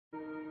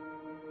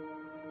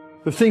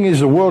The thing is,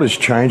 the world is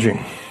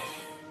changing.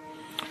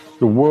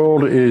 The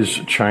world is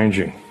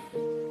changing.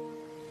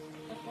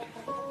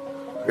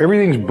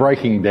 Everything's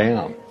breaking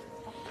down.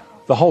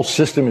 The whole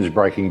system is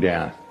breaking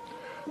down.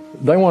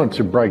 They want it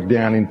to break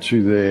down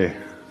into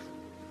their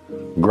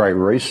great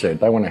reset.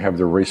 They want to have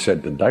the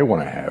reset that they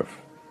want to have.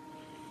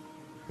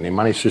 And their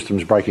money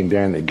system's breaking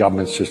down, their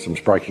government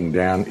system's breaking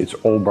down. It's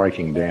all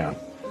breaking down.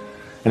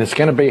 And it's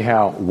going to be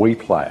how we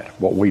play it,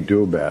 what we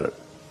do about it.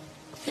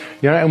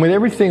 You know, and with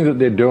everything that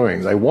they're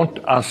doing, they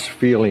want us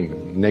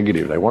feeling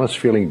negative. They want us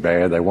feeling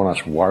bad. They want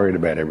us worried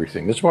about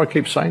everything. That's why I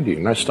keep saying to you,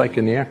 no stake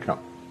in the outcome.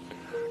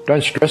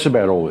 Don't stress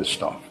about all this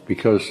stuff,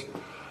 because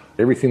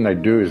everything they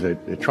do is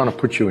they're trying to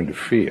put you into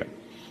fear.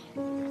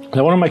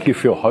 They want to make you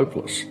feel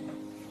hopeless.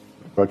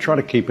 But I try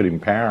to keep it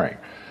empowering.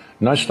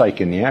 No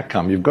stake in the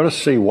outcome. You've got to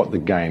see what the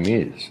game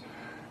is.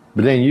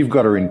 But then you've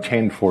got to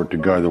intend for it to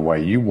go the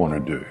way you want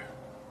to do.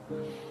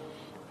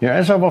 You know,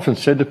 as I've often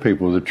said to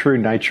people, the true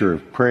nature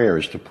of prayer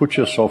is to put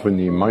yourself in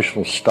the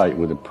emotional state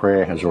where the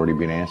prayer has already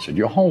been answered.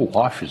 Your whole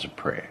life is a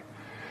prayer.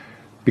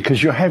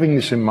 Because you're having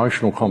this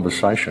emotional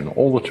conversation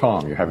all the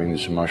time. You're having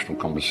this emotional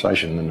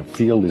conversation and the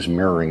field is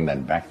mirroring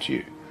that back to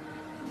you.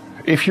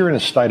 If you're in a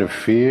state of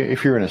fear,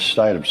 if you're in a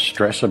state of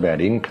stress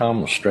about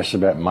income or stress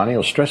about money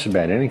or stress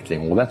about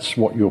anything, well, that's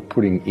what you're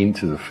putting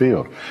into the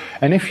field.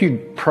 And if you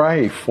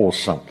pray for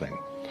something,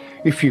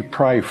 if you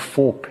pray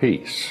for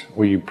peace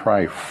or you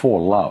pray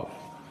for love,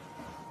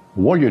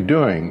 what you're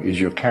doing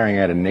is you're carrying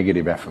out a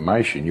negative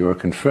affirmation. You are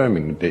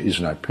confirming that there is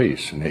no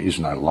peace and there is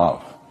no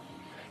love.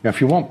 Now, if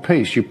you want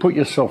peace, you put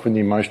yourself in the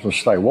emotional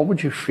state. What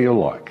would you feel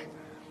like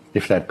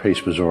if that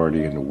peace was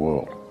already in the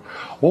world?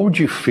 What would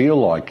you feel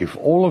like if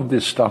all of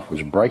this stuff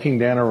was breaking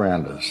down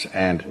around us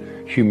and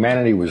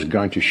humanity was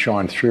going to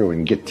shine through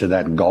and get to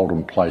that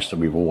golden place that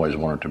we've always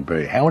wanted to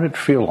be? How would it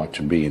feel like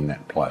to be in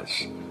that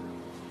place?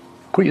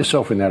 Put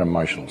yourself in that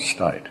emotional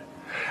state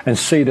and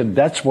see that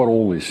that's what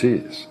all this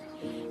is.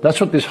 That's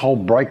what this whole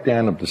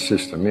breakdown of the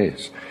system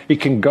is.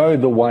 It can go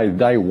the way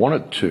they want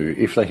it to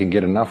if they can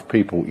get enough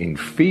people in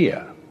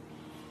fear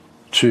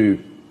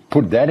to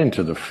put that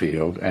into the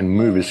field and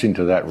move us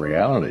into that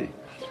reality.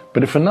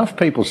 But if enough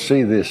people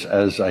see this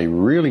as a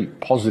really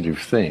positive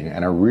thing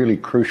and a really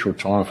crucial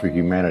time for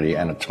humanity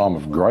and a time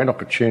of great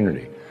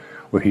opportunity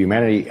where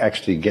humanity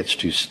actually gets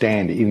to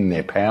stand in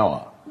their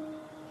power,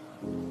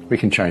 we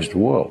can change the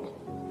world.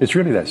 It's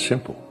really that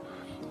simple.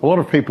 A lot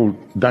of people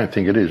don't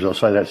think it is. They'll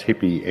say that's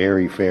hippie,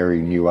 airy,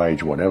 fairy, new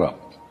age, whatever.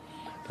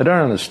 They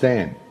don't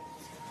understand.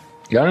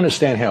 They don't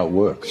understand how it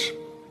works.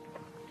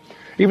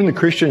 Even the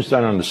Christians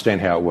don't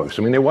understand how it works.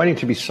 I mean, they're waiting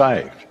to be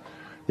saved.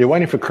 They're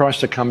waiting for Christ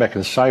to come back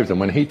and save them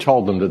when he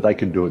told them that they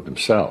could do it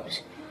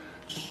themselves.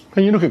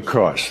 And you look at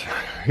Christ.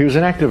 He was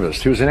an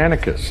activist. He was an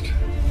anarchist.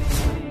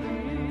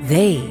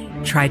 They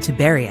tried to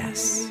bury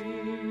us.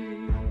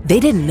 They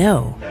didn't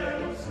know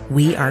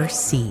we are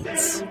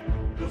seeds.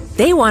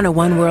 They want a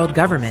one-world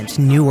government,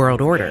 new world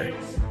order.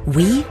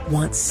 We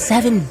want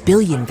 7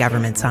 billion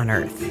governments on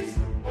Earth.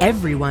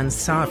 Everyone's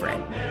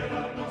sovereign.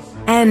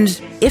 And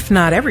if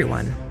not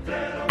everyone,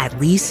 at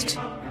least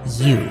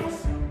you.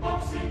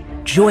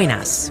 Join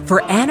us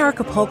for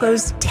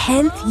Anarchapulco's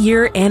 10th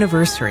year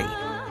anniversary.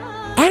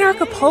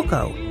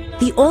 Anarchapulco,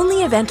 the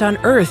only event on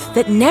Earth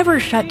that never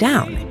shut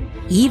down,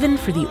 even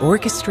for the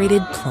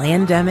orchestrated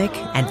plandemic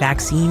and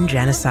vaccine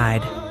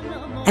genocide.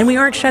 And we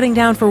aren't shutting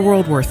down for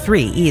World War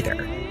III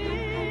either.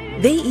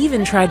 They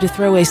even tried to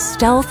throw a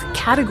stealth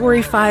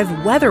Category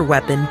 5 weather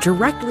weapon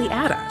directly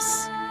at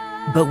us.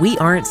 But we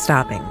aren't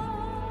stopping.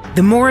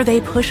 The more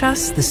they push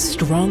us, the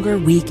stronger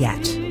we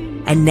get.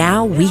 And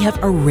now we have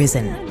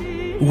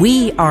arisen.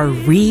 We are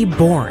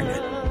reborn.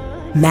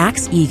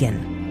 Max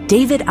Egan,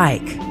 David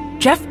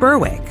Icke, Jeff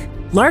Berwick,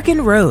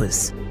 Larkin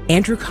Rose,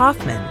 Andrew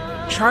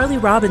Kaufman, Charlie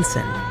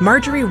Robinson,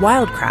 Marjorie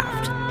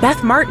Wildcraft,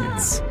 Beth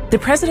Martins, the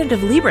president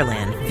of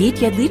Liberland, Vít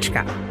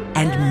Jedlička,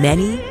 and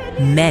many,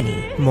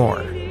 many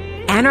more.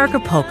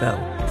 Anarchapulco,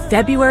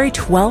 February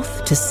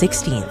 12th to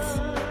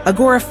 16th.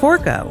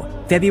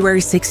 Agoraphorco, February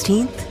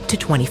 16th to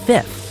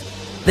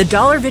 25th. The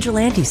Dollar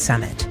Vigilante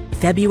Summit,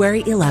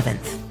 February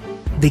 11th.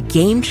 The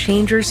Game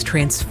Changers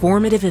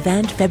Transformative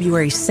Event,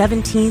 February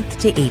 17th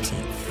to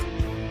 18th.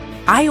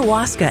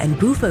 Ayahuasca and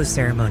Bufo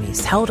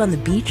ceremonies held on the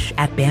beach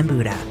at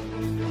Bambuda.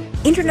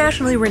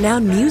 Internationally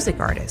renowned music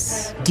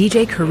artists,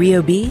 DJ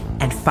Carrillo B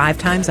and 5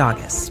 Times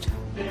August.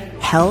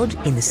 Held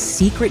in the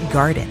Secret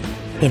Garden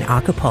in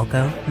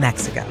Acapulco,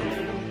 Mexico.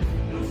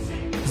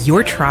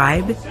 Your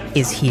tribe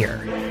is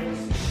here.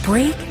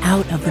 Break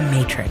out of the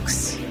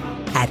matrix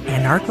at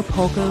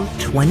Anarchapulco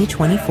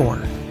 2024.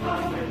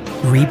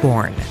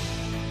 Reborn.